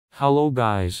Hello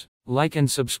guys, like and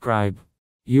subscribe.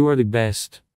 You are the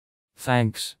best.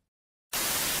 Thanks.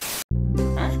 Wait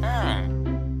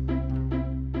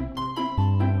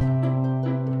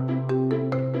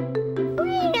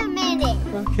a minute.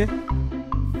 Okay.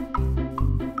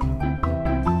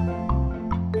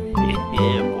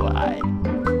 Yeah, boy.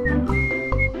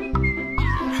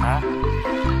 Huh?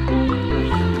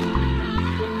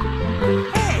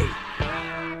 Hey!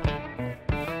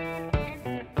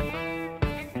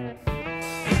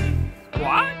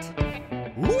 What?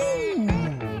 Ooh!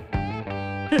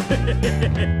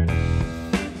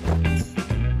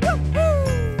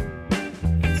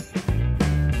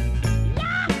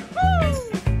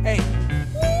 Hey!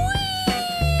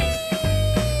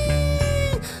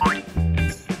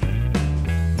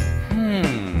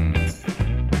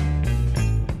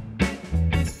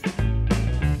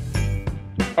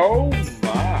 Oh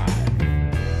my!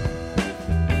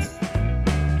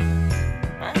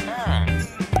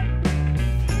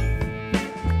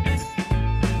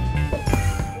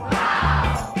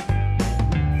 Wow!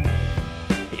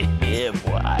 Yeah,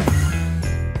 boy.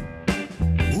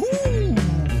 Ooh!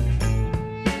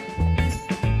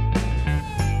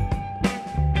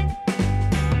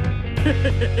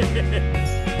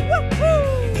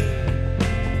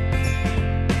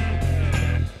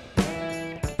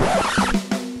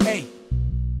 Hey!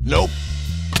 Nope.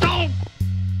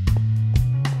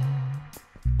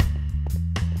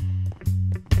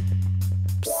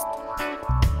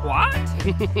 What?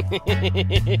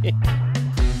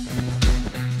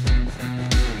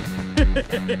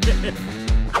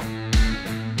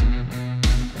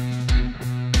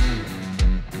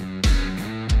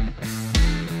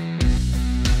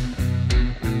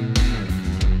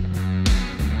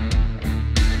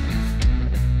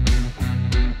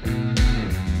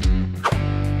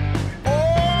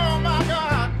 Oh my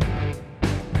God!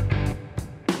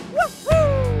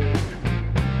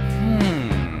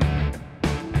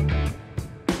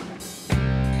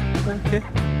 Okay.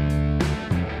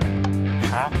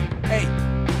 Huh? Hey!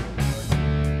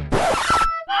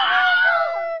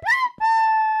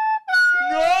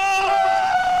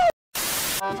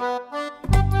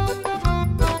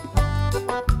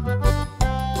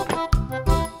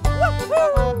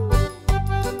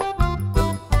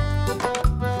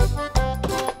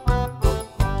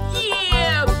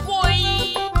 Yeah, boy!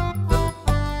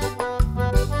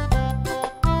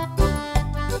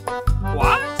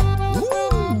 What?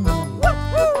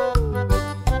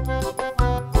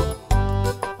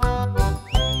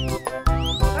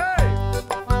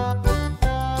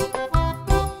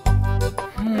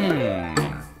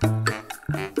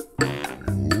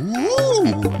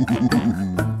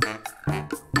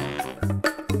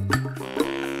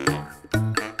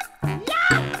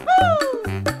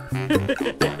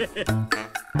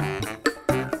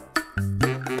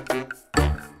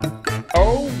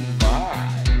 Oh my!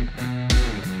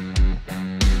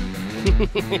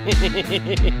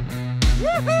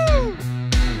 Woohoo!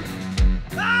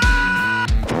 Ah!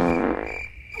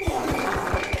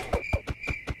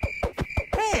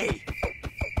 Hey!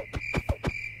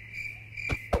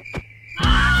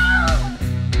 Ah!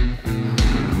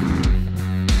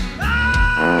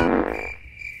 Ah!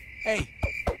 Hey!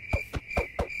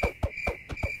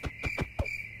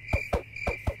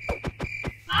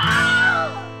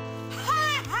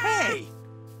 Hey!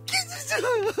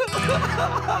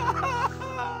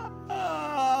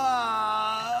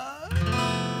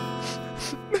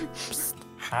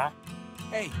 Huh?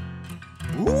 Hey!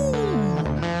 Ooh!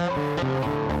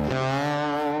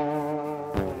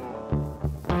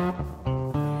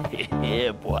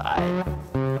 Yeah, boy.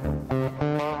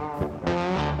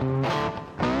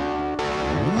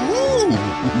 Ooh!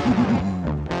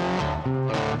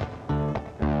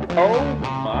 Oh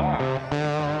my!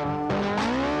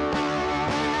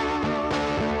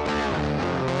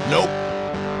 Nope.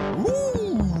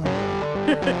 Ooh!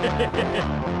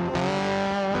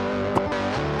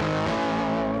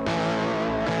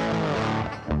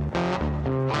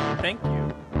 Thank you.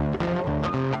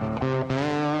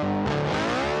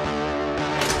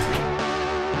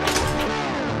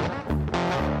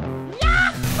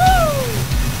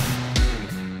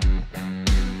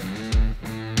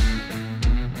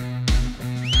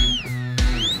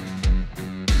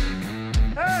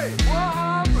 Hey, what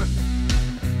happened?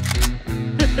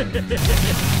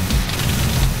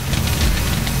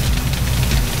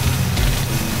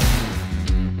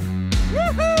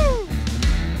 Woohoo!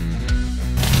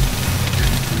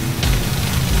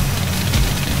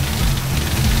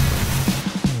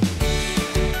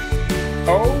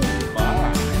 Oh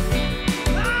my!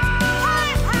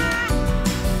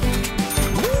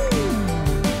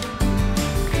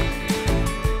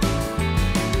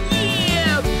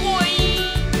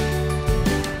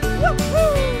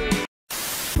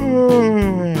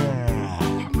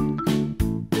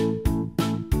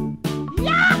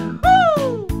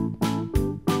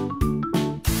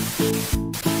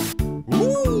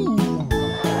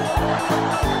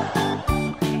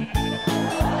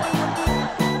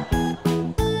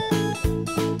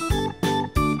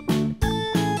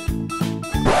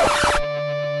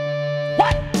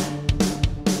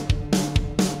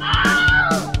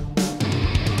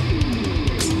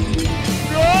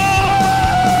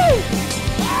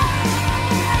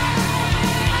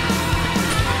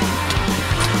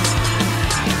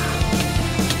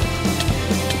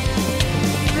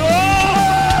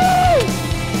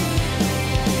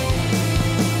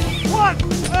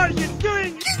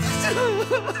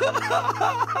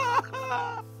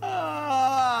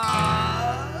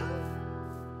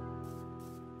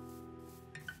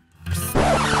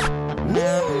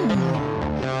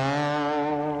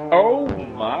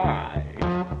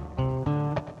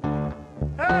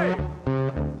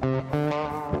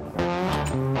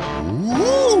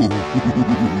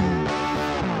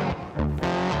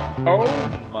 Oh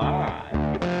my.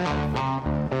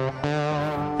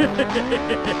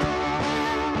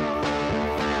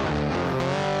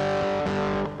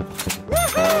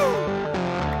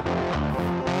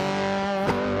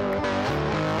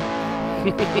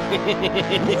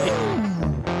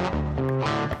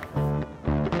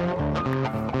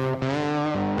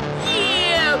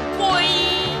 Yeah, boy!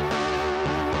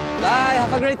 Bye,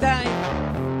 have a great time.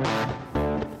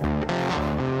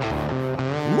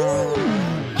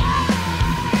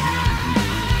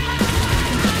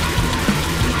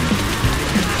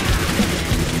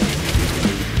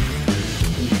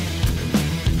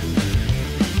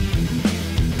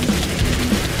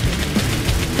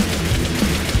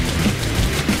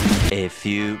 A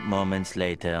few moments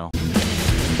later.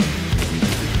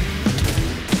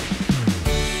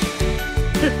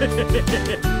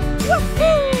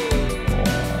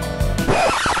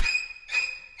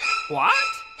 What?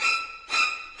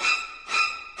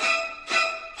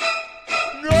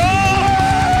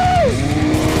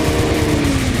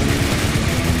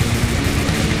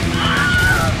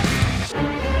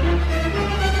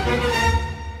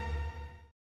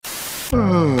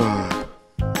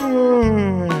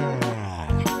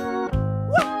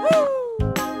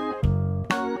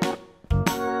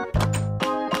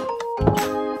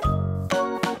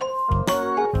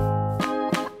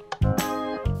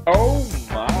 Oh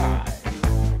my.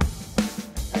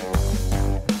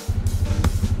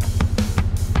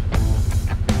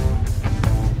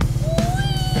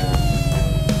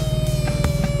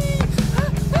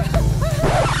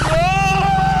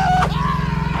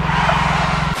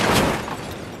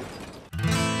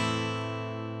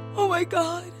 Oh my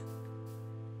god!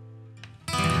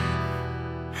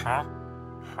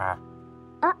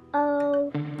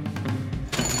 Uh-oh.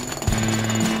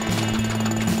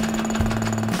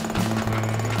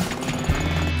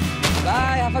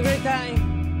 Bye, have a great time.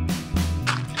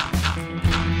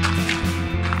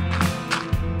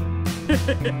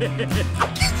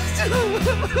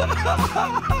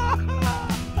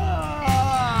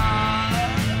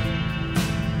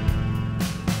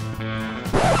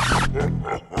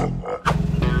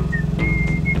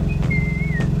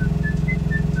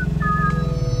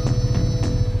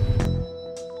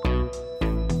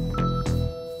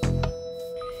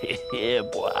 Yeah,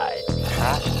 boy.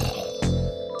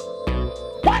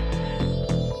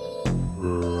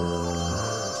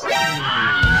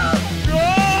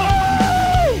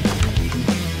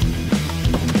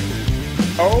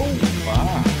 Oh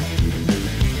my.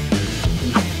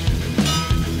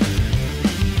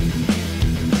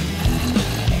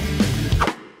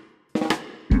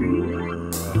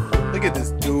 Look at this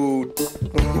dude.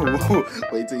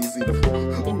 Wait till you see the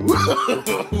phone.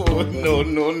 No,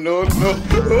 no, no, no.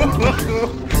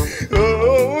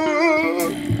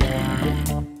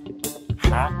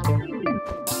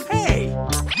 Hey.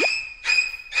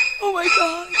 Oh my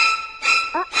god!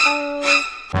 Uh-oh.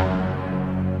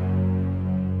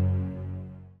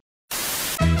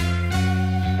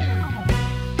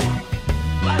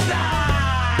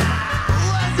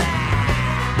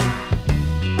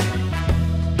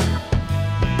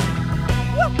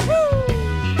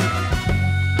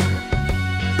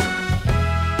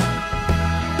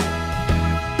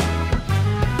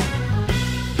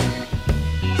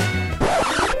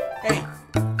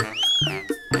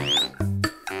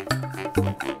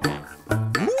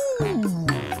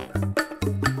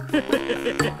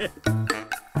 Hey.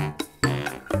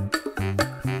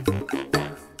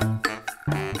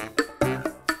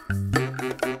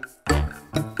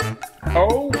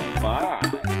 Oh my.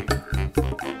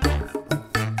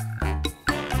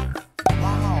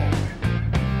 Wow.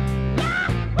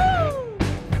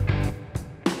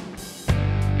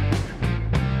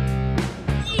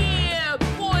 Yeah,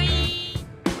 boy!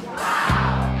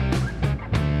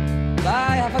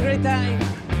 Bye, have a great time.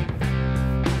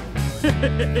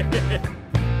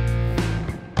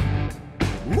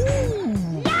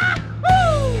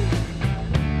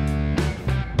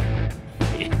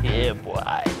 Yeah,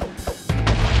 boy.